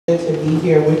To be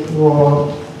here with you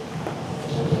all.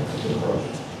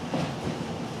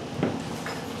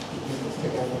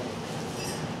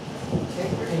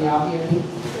 Can y'all hear me?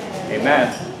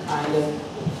 Amen. Kind of.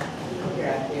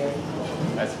 Right there.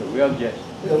 That's good. We'll get.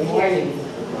 Good morning.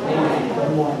 Amen.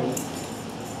 Good morning.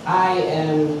 I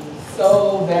am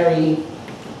so very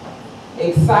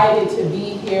excited to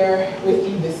be here with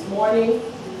you this morning.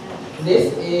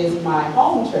 This is my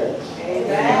home church.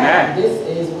 Amen. This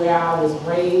is where I was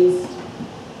raised.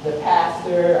 The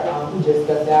pastor who just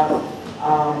got out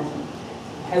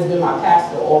has been my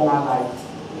pastor all my life.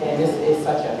 And this is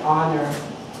such an honor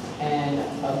and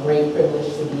a great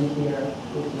privilege to be here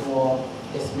with you all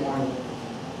this morning.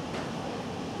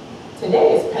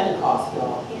 Today is Pentecost,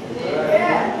 y'all.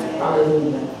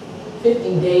 Hallelujah.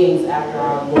 50 days after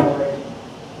our Lord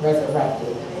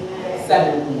resurrected.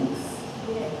 7 weeks.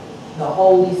 The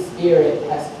Holy Spirit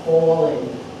has fallen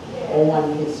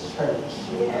on His church.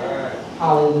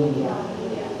 Hallelujah.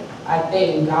 I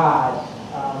thank God.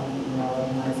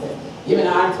 Everyone says, giving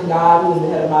honor to God who is the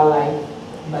head of my life,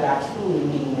 but I truly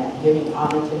mean that, giving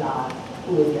honor to God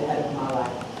who is the head of my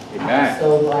life. Amen. I'm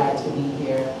so glad to be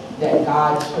here, that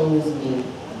God chose me,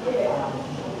 a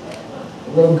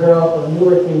little girl from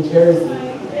Newark, New Jersey,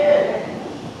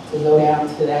 to go down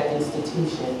to that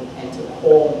institution and to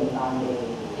call me by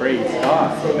name. Praise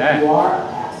God. So Amen. You are a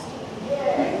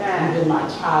pastor. Even my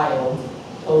child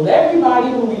told everybody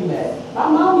who we met, my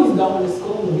mommy's going to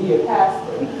school to be a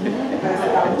pastor. I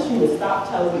said, I wish you would stop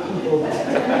telling people that.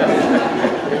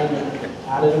 And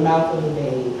out of the mouth of the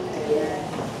babe,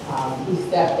 he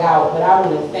stepped out. But I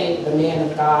want to thank the man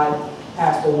of God,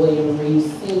 Pastor William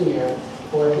Reeves Sr.,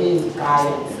 for his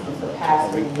guidance and for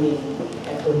pastoring me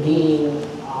and for being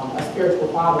a spiritual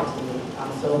father to me.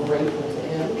 I'm so grateful to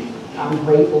him. I'm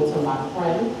grateful to my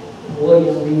friend,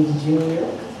 William Reeves Jr.,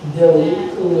 Billy,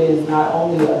 who is not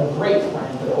only a great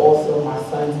friend, but also my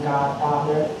son's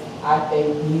godfather. I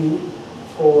thank you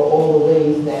for all the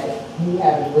ways that you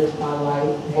have enriched my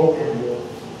life, both of you.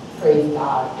 Praise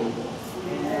God for you.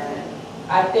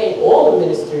 I thank all the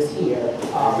ministers here,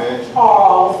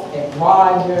 Charles and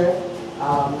Roger,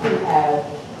 who have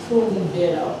truly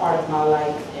been a part of my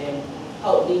life and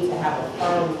helped me to have a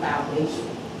firm foundation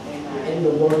in the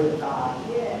Word of God.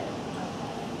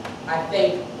 I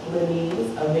thank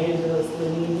Lenise, Evangelist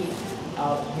Lenise,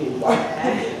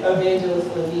 Evangelist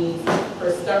Lenise,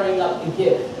 for stirring up the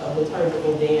gift of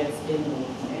liturgical dance in me.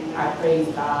 I praise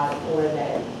God for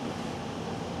that.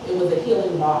 It was a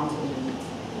healing balm to me.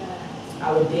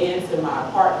 I would dance in my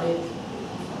apartment.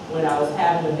 When I was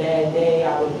having a bad day,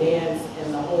 I would dance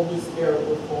and the Holy Spirit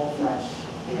would fall fresh.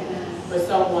 For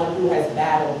someone who has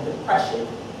battled depression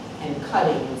and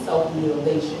cutting and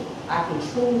self-mutilation, I can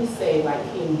truly say, like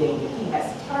King David, He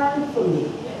has turned for me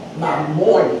my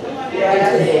mourning into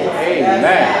dance.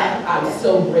 Amen. I'm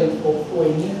so grateful for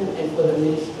you and for the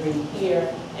ministry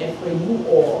here and for you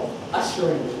all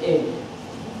ushering me in.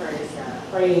 Praise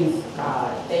God. Praise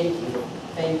God. Thank you.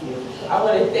 Thank you. I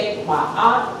want to thank my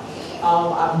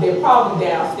aunt. They're probably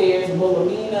downstairs,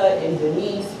 Wilhelmina and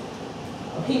Denise,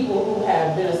 people who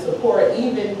have been a support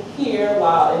even here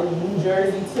while in New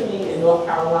Jersey to me in North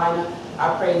Carolina.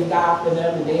 I praise God for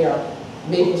them, and they are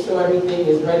making sure everything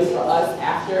is ready for us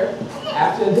after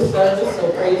the service, so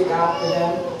praise God for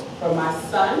them. For my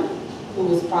son,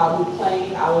 who is probably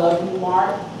playing, I love you,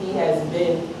 Mark. He has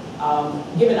been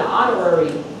given an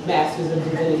honorary Master's of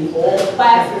Divinity for all the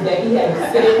classes that he had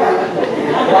to sit in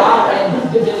while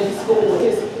in divinity school when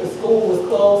his school was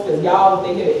closed, because y'all,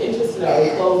 they get an interest in it,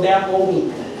 it closed down for a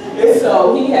week. And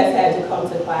so he has had to come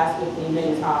to class with me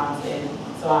many times, and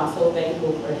so I'm so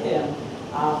thankful for him.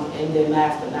 And then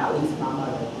last but not least, my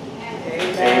mother.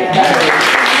 Amen.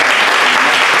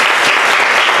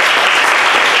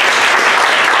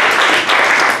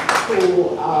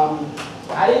 Who,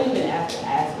 I didn't even have to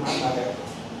ask my mother.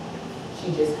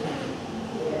 She just came.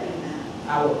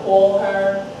 I would call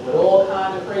her with all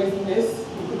kind of craziness,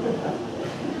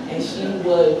 and she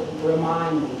would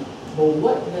remind me, well,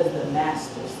 what does the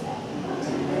Master say?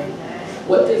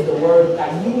 What does the Word of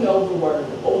God? You know the Word.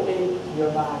 Open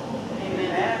your Bible.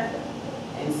 Amen.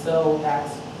 And so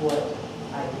that's what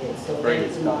I did. So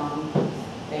thank you, Mom.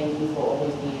 Thank you for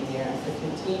always being there and for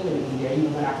continuing to be there.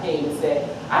 Even when I came and said,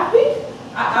 I think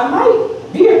I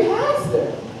might be a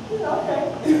pastor. Okay.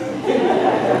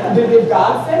 If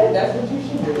God said it, that's what you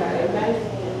should do. Amen.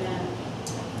 Amen.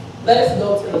 Let us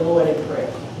go to the Lord in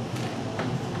prayer.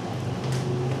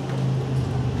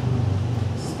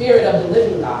 Spirit of the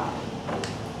living God,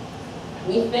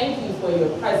 we thank you for your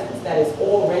presence that is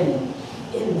already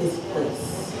in this place.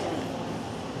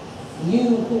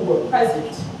 You who were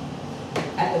present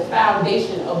at at the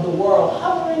foundation of the world,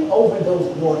 hovering over those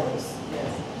waters.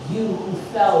 You who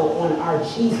fell on our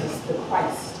Jesus the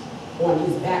Christ, on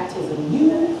his baptism.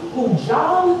 You who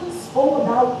John spoke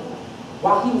about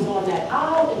while he was on that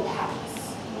isle in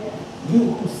Patmos.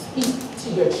 You who speak to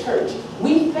your church.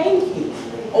 We thank you,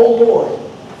 O Lord.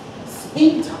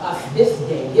 Speak to us this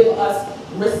day. Give us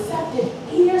receptive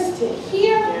ears to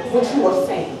hear what you are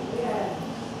saying.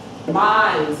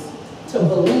 Minds to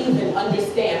believe and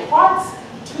understand. Hearts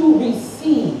to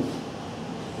receive.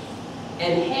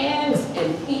 And hands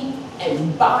and feet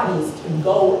and bodies to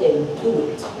go and do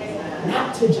it.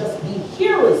 Not to just be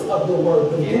hearers of your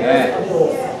word, but doers of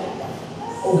yours.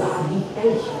 Oh God, we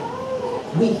thank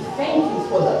you. We thank you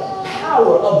for the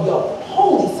power of your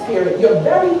Holy Spirit, your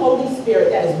very Holy Spirit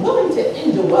that is willing to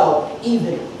indwell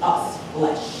even us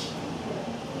flesh.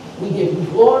 We give you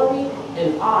glory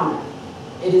and honor.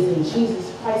 It is in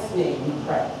Jesus Christ's name we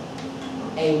pray.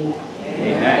 Amen.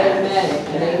 Amen. Amen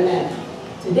and amen.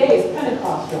 Today is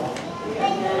Pentecost, y'all.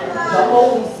 The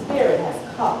Holy Spirit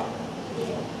has come.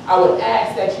 I would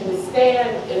ask that you would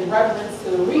stand in reverence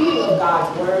to the reading of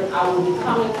God's word. I will be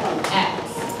coming from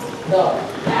Acts, the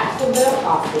Acts of the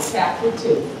Apostles, chapter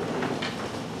 2.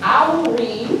 I will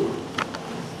read,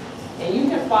 and you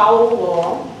can follow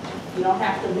along. You don't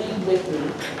have to read with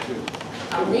me.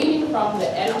 I'm reading from the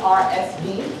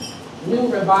NRSV,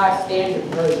 New Revised Standard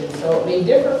Version, so it may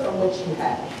differ from what you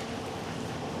have.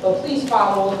 But please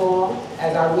follow along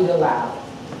as I read aloud.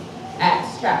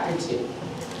 Acts chapter 2.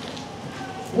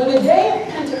 When the day of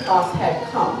Pentecost had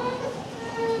come,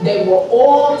 they were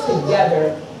all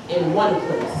together in one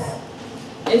place.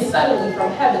 And suddenly from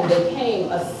heaven there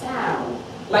came a sound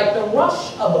like the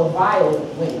rush of a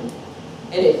violent wind,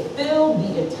 and it filled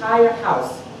the entire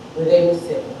house where they were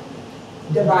sitting.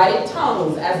 Divided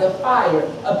tongues as of fire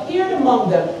appeared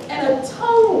among them, and a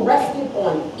tongue rested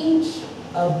on each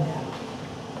of them.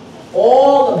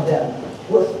 All of them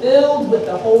were filled with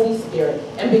the Holy Spirit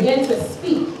and began to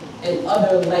speak in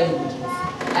other languages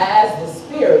as the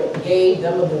Spirit gave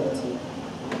them ability.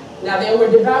 Now there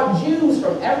were devout Jews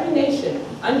from every nation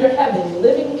under heaven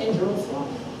living in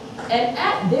Jerusalem. And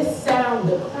at this sound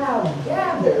the crowd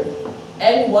gathered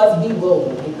and was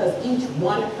bewildered, because each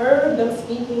one heard them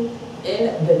speaking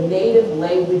in the native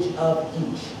language of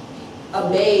each.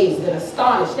 Amazed and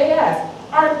astonished, they asked,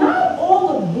 "Are not all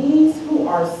of these who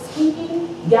are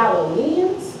speaking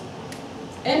Galileans?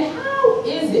 And how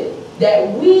is it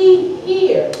that we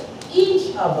hear,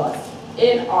 each of us,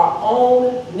 in our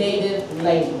own native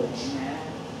language?"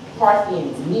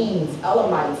 Parthians, Medes,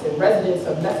 Elamites, and residents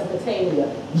of Mesopotamia,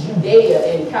 Judea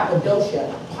and Cappadocia,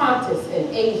 Pontus and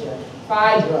Asia,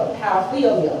 Phrygia,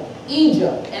 Pamphylia,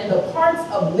 Egypt, and the parts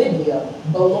of Libya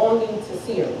belonging to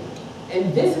Syria,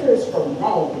 and visitors from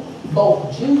Rome,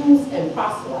 both Jews and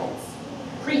proselytes,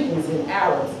 Cretans and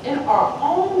Arabs, in our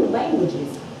own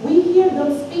languages, we hear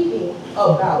them speaking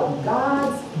about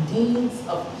God's deeds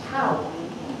of power.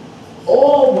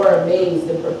 All were amazed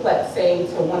and perplexed, saying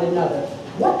to one another,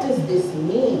 "What does this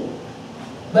mean?"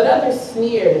 But others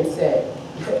sneered and said,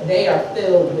 "They are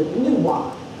filled with new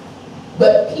wine."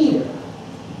 But Peter,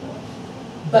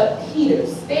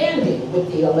 standing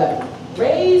with the 11,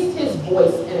 raised his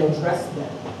voice and addressed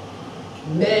them.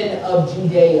 "Men of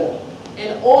Judea,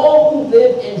 and all who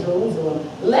live in Jerusalem,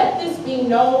 let this be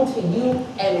known to you,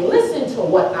 and listen to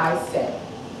what I say.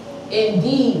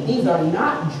 Indeed, these are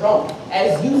not drunk,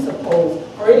 as you suppose,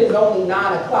 for it is only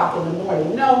 9 o'clock in the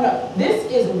morning. No, this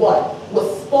is what was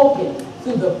spoken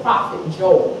through the prophet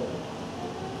Joel.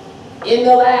 In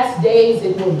the last days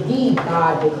it will be,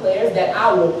 God declares, that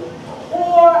I will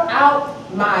pour out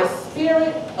my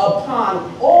spirit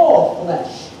upon all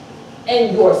flesh,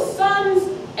 and your sons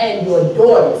and your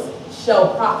daughters shall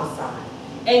prophesy,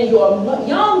 and your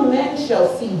young men shall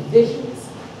see visions,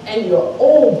 and your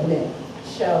old men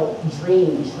shall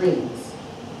dream dreams.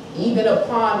 Even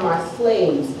upon my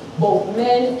slaves, both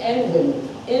men and women,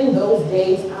 in those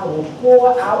days I will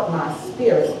pour out my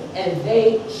spirit, and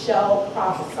they shall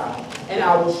prophesy. And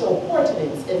I will show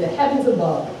portents in the heavens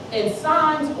above, and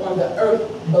signs on the earth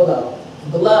below,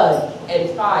 blood and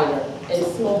fire and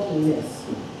smoky mist.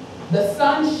 The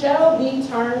sun shall be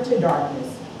turned to darkness,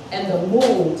 and the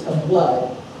moon to blood,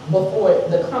 before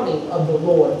the coming of the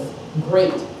Lord's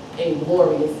great and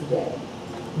glorious day.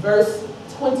 Verse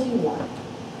 21.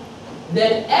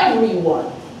 Then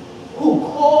everyone who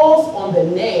calls on the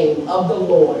name of the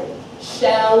Lord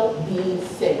shall be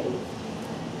saved.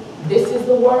 This is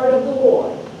the word of the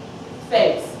Lord.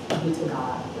 Thanks be to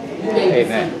God. You may be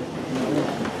seated.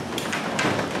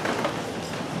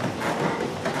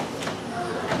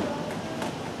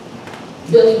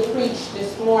 Billy preached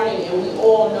this morning, and we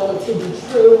all know it to be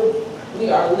true. We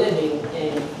are living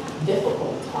in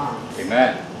difficult times.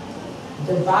 Amen.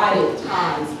 Divided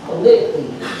times politically,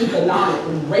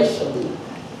 economically, racially.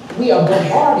 We are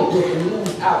bombarded with the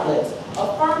news outlets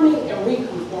affirming and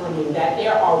reconfirming that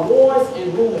there are wars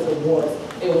and rumors of wars.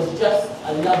 There was just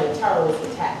another terrorist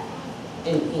attack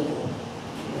in England.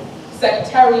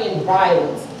 Sectarian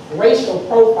violence, racial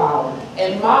profiling,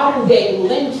 and modern-day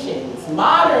lynchings,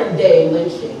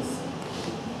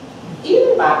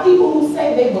 even by people who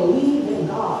say they believe in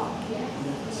God.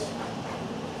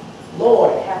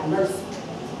 Lord, have mercy.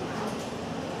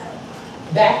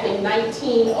 Back in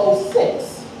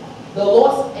 1906, the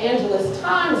Los Angeles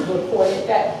Times reported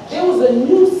that there was a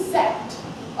new sect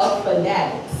of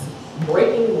fanatics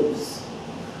breaking loose.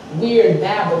 Weird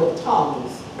babble of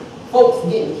tongues, folks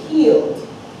getting healed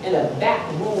in a back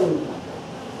room,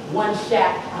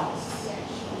 one-shack house.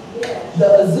 The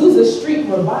Azusa Street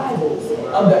revivals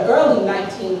of the early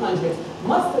 1900s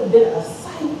must have been a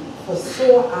sight for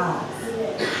sore eyes,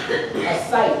 a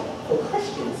sight for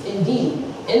Christians, indeed,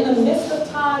 in the midst of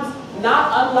times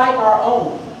not unlike our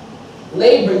own.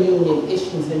 Labor union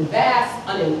issues and vast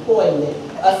unemployment,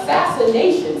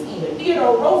 assassinations even.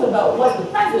 Theodore Roosevelt was the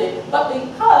president, but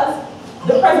because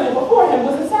the president before him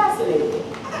was assassinated.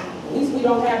 At least we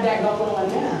don't have that going on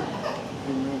now.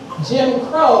 Jim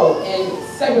Crow and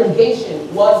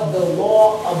segregation was the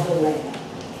law of the land.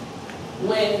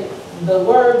 When the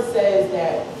word says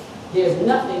that there's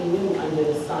nothing new under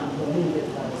the sun, believe it,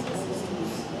 brothers and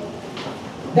sisters.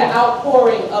 The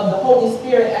outpouring of the Holy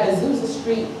Spirit at Azusa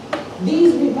Street,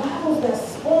 these revivals that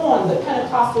spawned the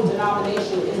Pentecostal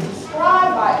denomination is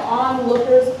described by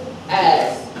onlookers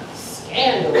as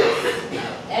scandalous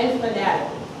and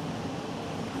fanatical.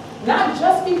 Not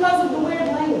just because of the weird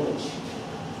language,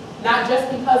 not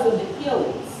just because of the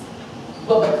healings,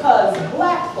 but because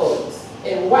black folks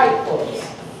and white folks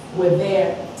were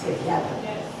there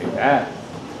together. Amen.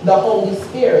 The Holy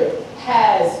Spirit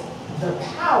has the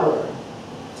power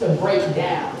to break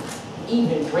down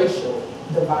even racial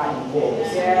dividing walls.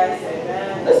 Yes,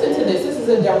 amen. Listen to this. This is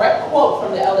a direct quote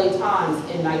from the LA Times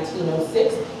in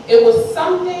 1906. It was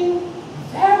something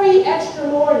very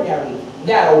extraordinary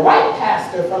that a white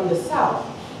pastor from the South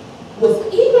was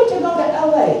eager to go to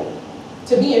LA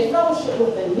to be in fellowship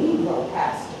with a Negro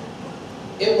pastor.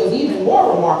 It was even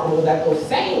more remarkable that those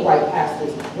same white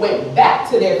pastors went back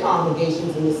to their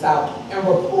congregations in the South and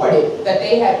reported that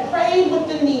they had prayed with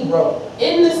the Negro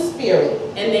in the Spirit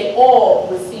and they all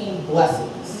received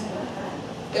blessings.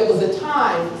 It was a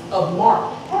time of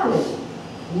marked harmony,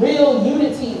 real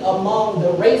unity among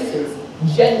the races,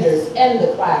 genders, and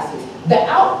the classes. The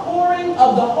outpouring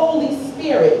of the Holy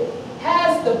Spirit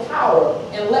has the power,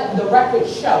 and let the record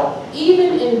show,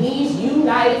 even in these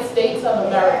United States of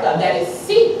America that is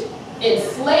steeped in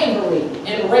slavery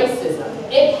and racism,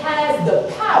 it has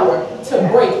the power to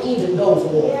break even those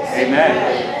walls.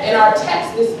 Amen. In our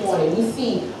text this morning, we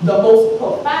see the most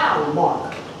profound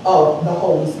mark of the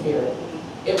Holy Spirit.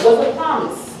 It was a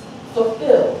promise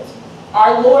fulfilled.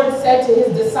 Our Lord said to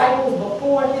his disciples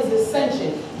before his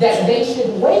ascension that they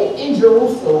should wait in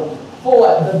Jerusalem for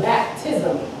the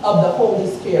baptism of the Holy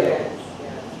Spirit.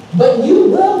 But you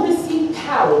will receive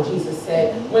power, Jesus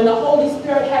said, when the Holy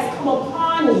Spirit has come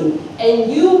upon you,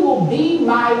 and you will be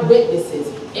my witnesses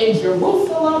in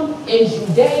Jerusalem, in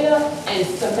Judea, and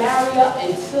Samaria,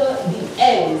 and to the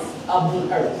ends of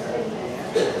the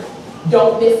earth.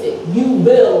 Don't miss it. You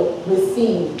will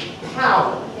receive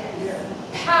power.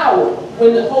 Power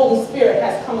when the Holy Spirit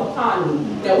has come upon you.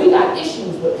 Now, we got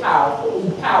issues with power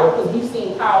because we've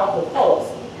seen powerful folks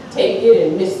take it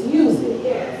and misuse it.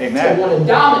 Amen. To want to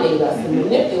dominate us and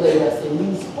manipulate us and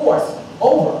use force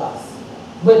over us.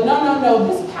 But no,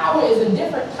 this power is a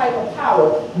different type of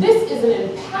power. This is an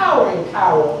empowering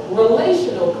power,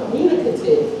 relational,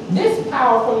 communicative. This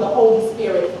power from the Holy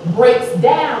Spirit breaks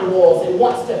down walls and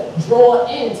wants to draw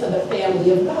into the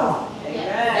family of God.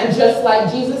 Amen. And just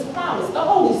like Jesus promised, the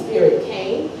Holy Spirit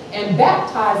came and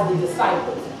baptized the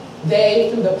disciples. They,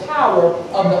 through the power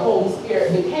of the Holy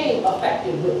Spirit, became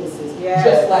effective witnesses,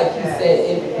 just like he said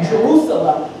in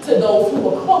Jerusalem, to those who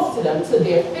were close to them, to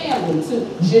their family, to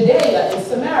Judea and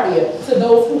Samaria, to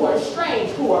those who were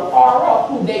estranged, who were far off,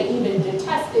 who they even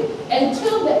detested, and to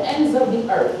the ends of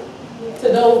the earth, to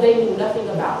those they knew nothing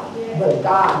about, but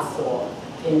God saw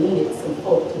and needed some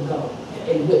folk to go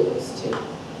and witness to.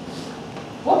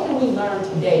 What can we learn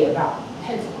today about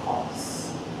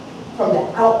Pentecost from the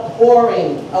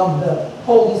outpouring of the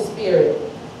Holy Spirit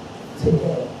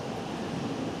today?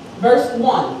 Verse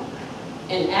 1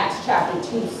 in Acts chapter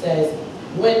 2 says,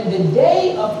 when the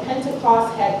day of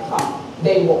Pentecost had come,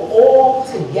 They were all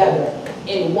together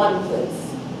in one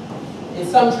place. And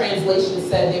some translations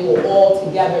said they were all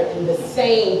together in the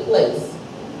same place.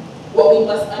 What we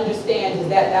must understand is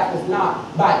that that was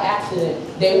not by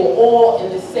accident. They were all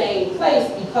in the same place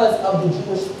because of the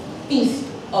Jewish Feast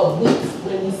of Weeks,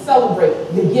 when we celebrate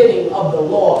the giving of the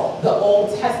law, the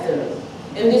Old Testament.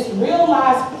 And this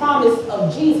realized promise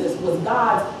of Jesus was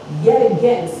God's, yet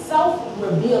again,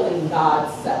 self-revealing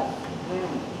God's self.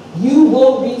 You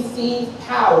will receive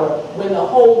power when the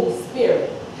Holy Spirit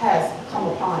has come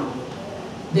upon you.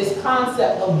 This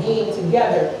concept of being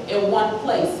together in one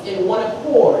place, in one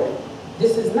accord,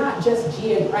 this is not just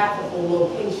geographical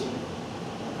location.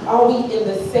 Are we in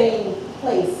the same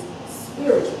place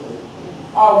spiritually?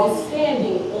 Are we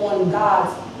standing on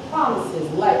God's promises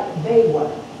like they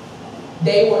were?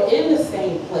 They were in the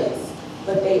same place,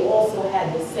 but they also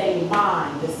had the same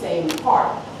mind, the same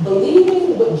heart,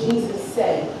 believing what Jesus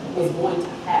said was going to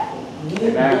happen.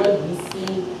 You would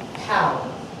receive power.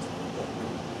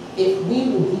 If we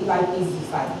would be like these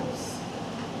disciples,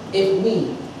 if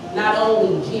we, not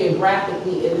only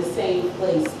geographically in the same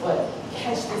place, but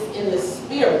catch this in the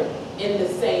spirit in the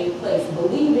same place,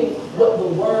 believing what the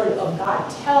Word of God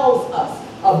tells us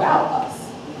about us,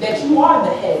 that you are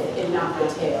the head and not the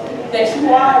tail, that you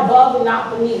are above and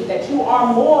not beneath, that you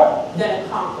are more than a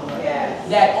conqueror,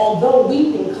 that although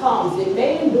weeping comes, it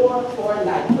may endure for a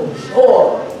night, but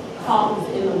joy comes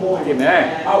in the morning.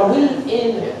 Amen. Are we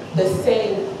in the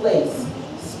same place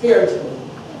spiritually?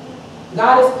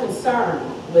 God is concerned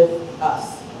with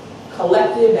us,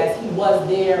 collective as he was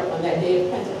there on that day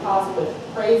of Pentecost,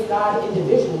 but praise God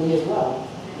individually as well.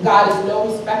 God is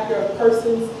no respecter of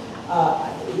persons.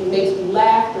 It makes me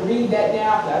laugh to read that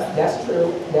now. That's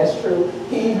true. That's true.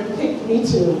 He even picked me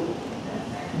too.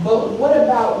 But what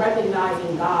about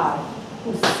recognizing God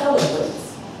who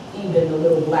celebrates even the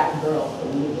little black girl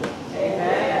from New York?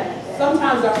 Amen.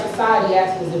 Sometimes our society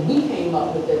asks us if we came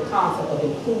up with the concept of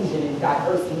inclusion and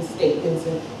diversity statements,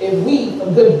 and if we,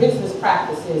 for good business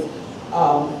practices,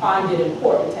 find it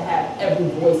important to have every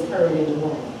voice heard in the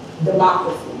room.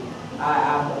 Democracy.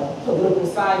 I'm a political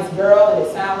science girl, and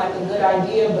it sounds like a good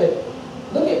idea, but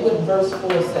look at what verse 4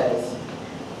 says.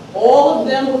 All of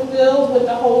them were filled with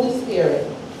the Holy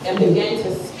Spirit and began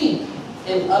to speak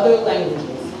in other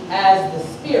languages as the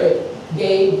Spirit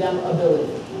gave them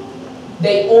ability.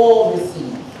 They all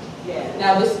received. Yeah.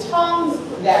 Now this tongues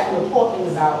that we're talking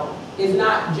about is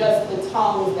not just the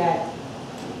tongues that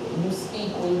you speak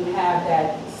when you have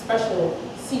that special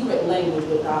secret language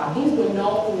with God. These were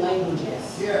known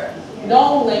languages. Yeah.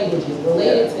 Known languages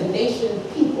related to nation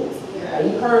peoples. Yeah.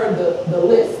 You heard the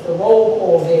list, the roll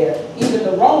call there. Even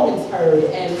the Romans heard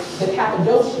and the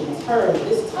Cappadocians heard.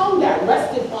 This tongue that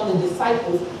rested on the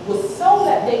disciples was so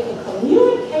that they could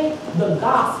communicate the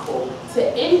gospel to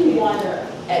anyone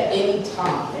at any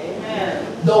time. Amen.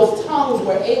 Those tongues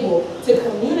were able to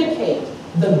communicate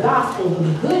the gospel,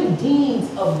 the good deeds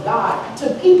of God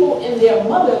to people in their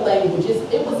mother languages.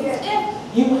 It was as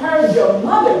if you heard your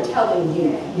mother telling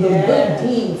you the good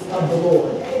deeds of the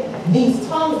Lord. These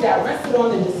tongues that rested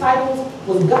on the disciples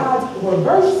was God's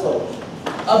reversal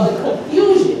of the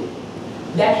confusion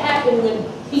that happened when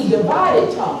he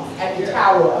divided tongues at the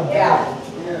Tower of Babel.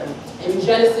 In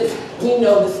Genesis, we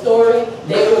know the story.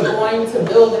 They were going to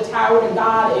build a tower to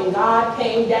God, and God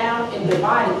came down and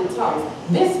divided the tongues.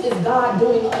 This is God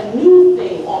doing a new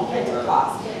thing on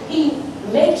Pentecost. He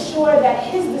makes sure that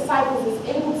his disciples is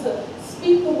able to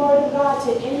speak the word of God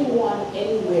to anyone,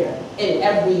 anywhere, in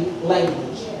every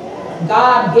language.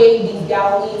 God gave these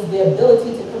Galileans the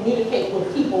ability to communicate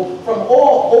with people from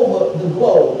all over the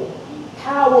globe.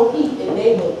 How will he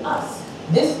enable us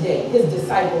this day, his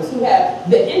disciples who have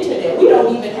the internet? We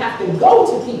don't even have to go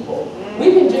to people.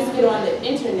 We can just get on the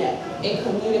internet and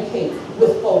communicate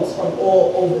with folks from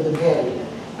all over the globe.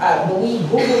 I believe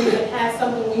Google even has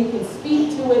something where you can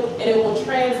speak to it and it will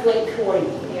translate for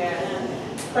you. Yeah.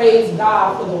 Praise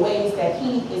God for the ways that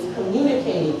he is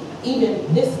communicating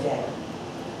even this day.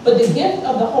 But the gift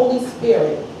of the Holy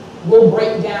Spirit will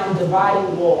break down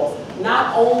dividing walls,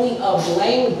 not only of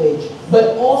language,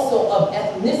 but also of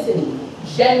ethnicity,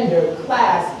 gender,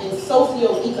 class, and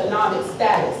socioeconomic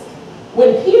status.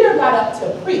 When Peter got up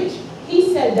to preach,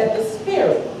 he said that the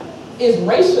Spirit is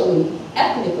racially,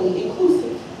 ethnically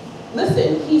inclusive.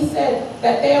 Listen, he said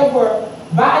that they were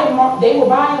by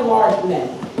and large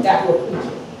men that were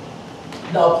preaching.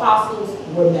 The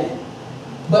apostles were men.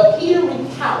 But Peter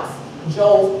recounts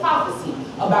Joel's prophecy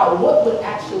about what would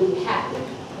actually happen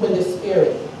when the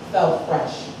Spirit fell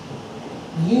fresh.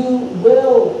 You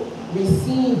will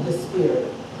receive the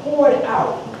Spirit poured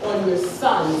out on your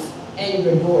sons and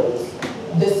your daughters.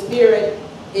 The Spirit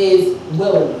is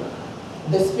willing.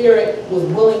 The Spirit was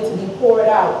willing to be poured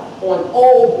out on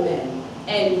old men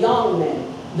and young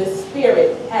men. The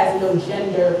Spirit has no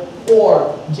gender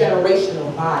or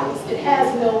generational bias. It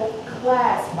has no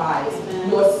class bias.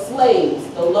 Your slaves,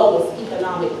 the lowest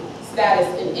economic status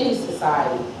in any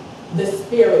society, the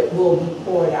Spirit will be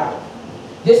poured out.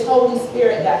 This Holy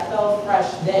Spirit that fell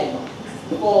fresh then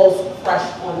falls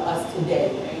fresh on us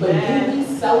today. But do we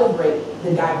celebrate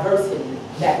the diversity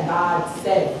that God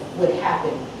said would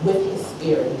happen with His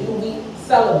Spirit? Do we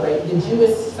celebrate the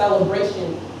Jewish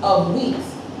celebration of weeks?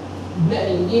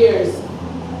 Many years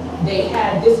they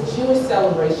had this Jewish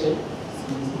celebration,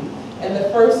 and the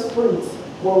first fruits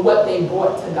were what they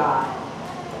brought to God.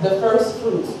 The first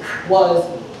fruits was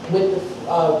with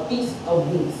the Feast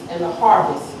of Weeks, and the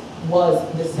harvest was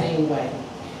the same way.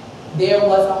 There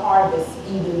was a harvest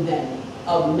even then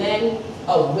of men,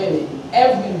 of women.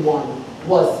 Everyone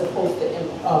was supposed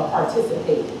to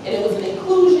participate, and it was an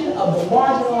inclusion of the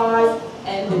marginalized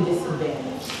and the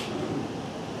disadvantaged.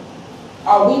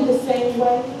 Are we the same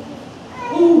way?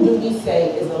 Who do we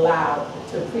say is allowed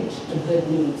to preach the good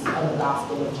news of the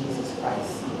gospel of Jesus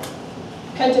Christ?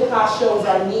 Pentecost shows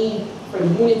our need for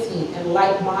unity and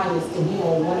like-mindedness to be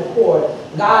on one accord.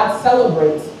 God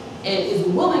celebrates and is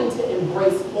willing to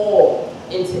embrace all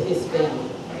into His family.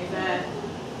 Amen.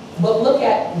 But look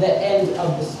at the end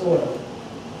of the story.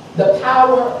 The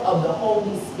power of the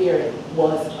Holy Spirit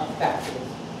was effective.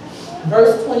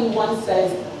 Verse 21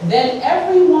 says, "Then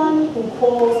everyone who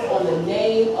calls on the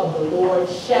name of the Lord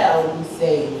shall be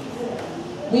saved."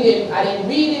 I didn't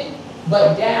read it,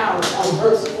 but down on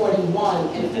verse 41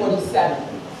 and 47,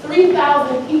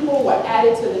 3,000 people were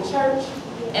added to the church,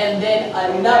 and then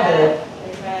another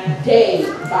day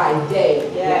by day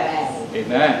were added.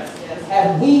 Amen.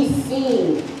 Have we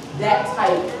seen that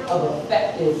type of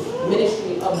effective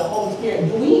ministry of the Holy Spirit?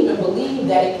 Do we even believe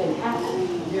that it can happen?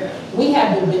 We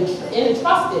have been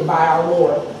entrusted by our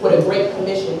Lord with a great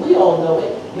commission. We all know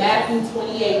it. Matthew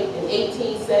 28 and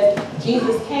 18 says,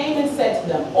 Jesus came and said to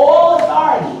them, "All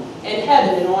authority in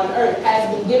heaven and on earth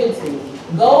has been given to me.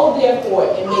 Go therefore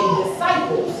and make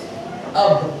disciples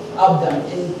of them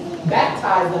and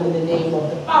baptize them in the name of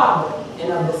the Father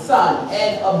and of the Son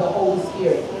and of the Holy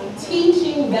Spirit,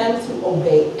 teaching them to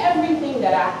obey everything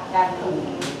that I have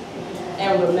commanded.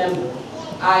 And remember,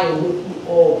 I am with you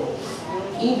always,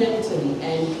 even to the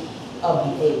end of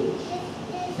the age."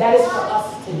 That is for us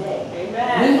today.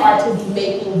 Amen. We are to be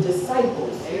making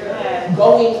disciples, Amen.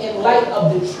 going in light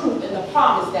of the truth and the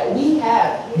promise that we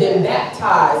have been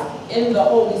baptized in the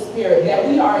Holy Spirit, that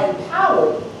we are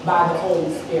empowered by the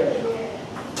Holy Spirit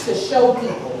to show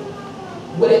people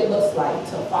what it looks like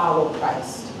to follow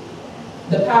Christ.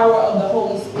 The power of the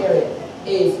Holy Spirit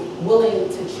is willing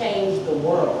to change the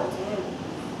world.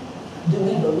 Do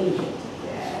we believe it?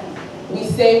 We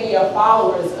say we are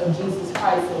followers of Jesus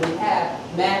Christ, and we have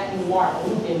Matthew, Mark,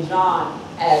 Luke, and John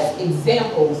as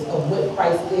examples of what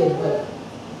Christ did, but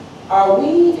are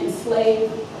we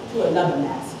enslaved to another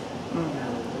master?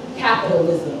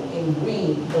 Capitalism and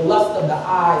greed, the lust of the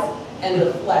eyes and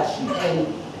the flesh, and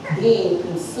being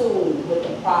consumed with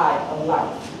the pride of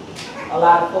life. A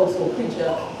lot of folks will preach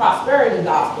a prosperity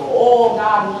gospel. All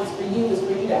God wants for you is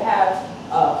for you to have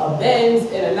a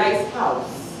Benz and a nice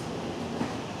house.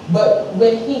 But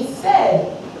when He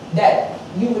said that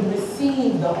you would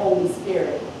receive the Holy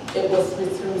Spirit, it was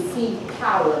to receive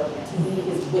power to be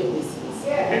His witnesses.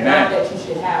 Amen. Not that you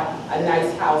should have a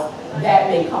nice house, that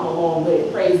may come along with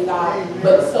it, praise God,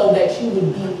 but so that you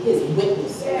would be His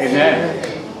witnesses.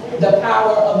 Amen. The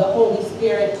power of the Holy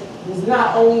Spirit is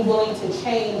not only willing to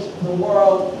change the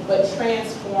world, but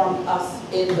transform us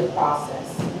in the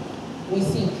process. We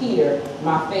see Peter,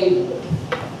 my favorite.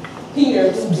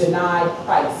 Peter, who denied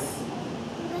Christ,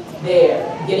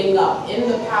 there, getting up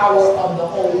in the power of the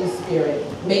Holy Spirit,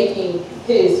 making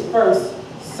his first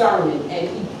sermon, and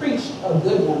he preached a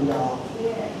good one, y'all.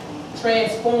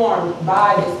 Transformed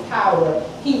by this power,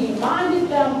 he reminded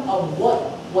them of what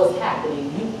was happening.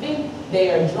 You think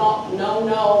they are drunk? No,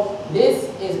 no. This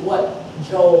is what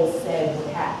Joel said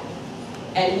would happen.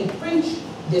 And he preached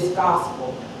this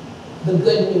gospel, the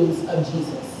good news of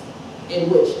Jesus, in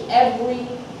which every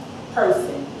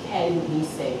person can be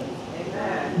saved.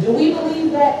 Amen. Do we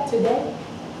believe that today?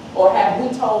 Or have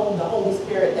we told the Holy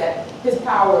Spirit that His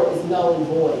power is null and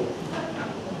void?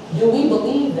 Do we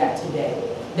believe that today?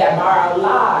 That by our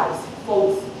lives,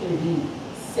 folks can be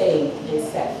saved and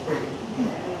set free?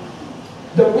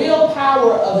 The real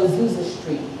power of Azusa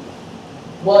Street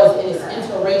was in its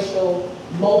interracial,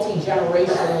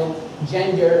 multi-generational,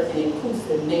 gender, and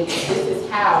inclusive nature. This is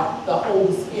how the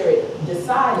Holy Spirit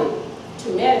decided to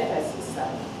manifest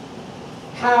Himself.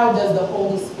 How does the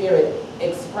Holy Spirit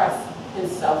express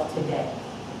himself today?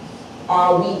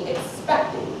 Are we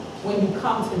expecting, when you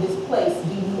come to this place,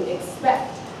 do you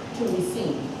expect to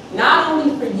receive? Not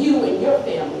only for you and your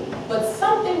family, but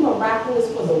something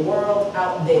miraculous for the world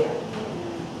out there.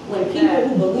 When people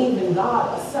who believe in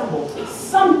God assemble,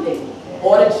 something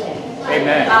ought to change.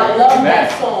 Amen. I love Amen.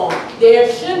 that song.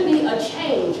 There should be a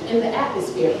change in the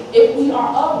atmosphere. If we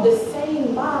are of the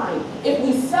same mind, if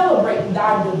we celebrate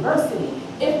our diversity,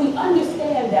 if we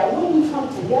understand that when we come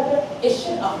together, it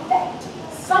should affect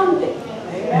something.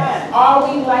 Amen.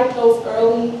 Are we like those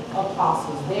early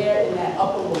apostles there in that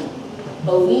upper room,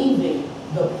 believing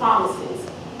the promises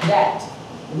that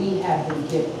we have been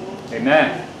given?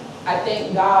 Amen. I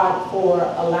thank God for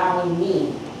allowing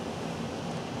me,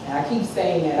 and I keep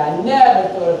saying that, I never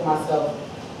thought of myself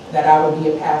that I would be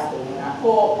a pastor. And I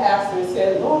called pastor and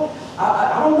said, Lord,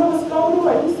 I don't know what's going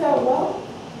on. He said, well,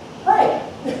 pray.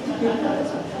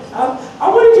 I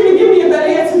wanted you to give me a better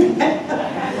answer than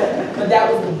that. But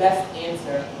that was the best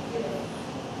answer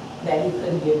that he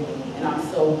could give me. And I'm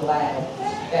so glad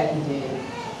that he did.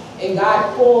 And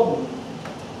God called me.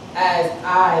 As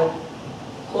I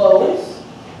close,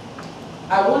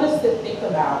 I want us to think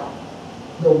about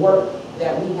the work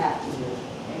that we have to do.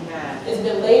 Amen. It's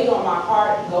been laid on my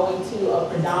heart going to a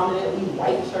predominantly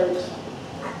white church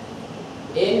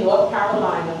in North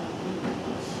Carolina.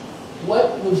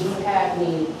 What would you have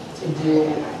me to do?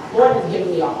 And the Lord has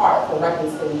given me a heart for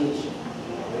reconciliation.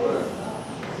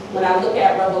 When I look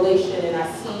at Revelation and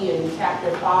I see in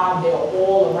chapter 5, they're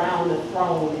all around the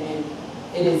throne, and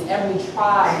it is every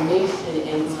tribe, nation,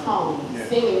 and tongue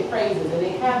singing praises. And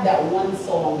they have that one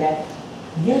song, that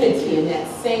unity and that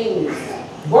same,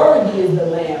 worthy is the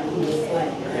Lamb who was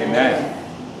slain. Amen.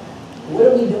 What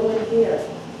are we doing here?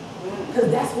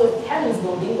 Because that's what heaven's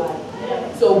going to be like.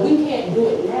 So we can't do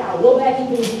it now. Will that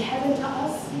even be heaven to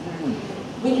us?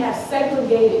 We have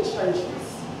segregated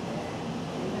churches,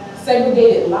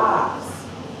 segregated lives.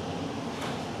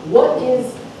 What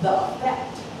is the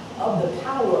effect of the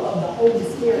power of the Holy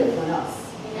Spirit on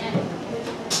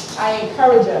us? I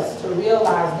encourage us to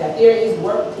realize that there is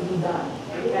work to be done.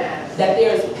 That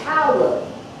there is power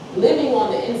living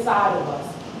on the inside of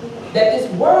us that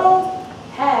this world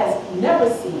has never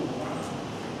seen.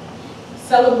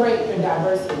 Celebrate your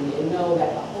diversity and know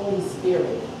that the Holy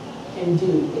Spirit can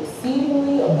do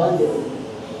exceedingly abundantly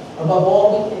above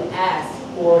all we can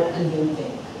ask or even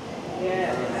think.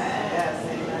 Yes. Yes.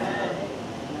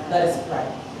 Amen. Let us pray.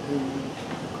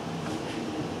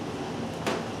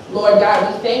 Lord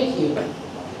God, we thank you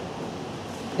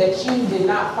that you did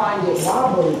not find it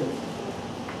robbery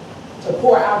to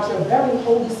pour out your very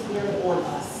Holy Spirit on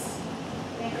us.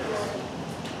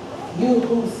 You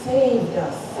who saved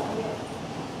us,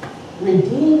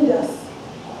 redeemed us,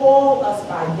 called us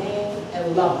by name,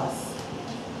 and love us,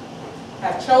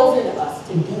 have chosen us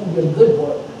to do your good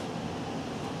work.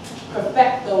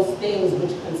 Perfect those things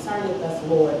which concerneth us,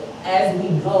 Lord, as we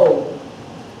go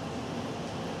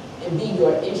and be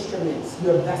your instruments,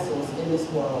 your vessels in this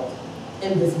world,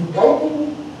 in this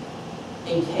broken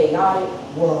and chaotic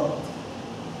world.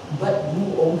 But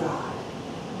you, O God,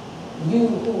 you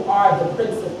who are the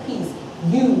Prince of Peace,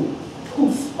 you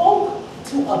who spoke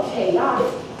to a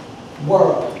chaotic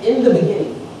world in the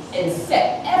beginning and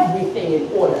set everything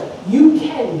in order, you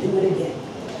can do it again.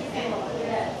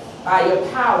 By your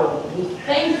power, we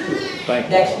thank you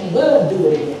that you will do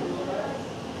it again.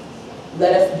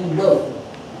 Let us be willing.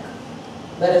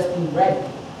 Let us be ready.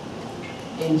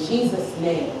 In Jesus'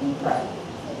 name we pray.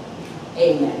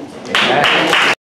 Amen. Amen.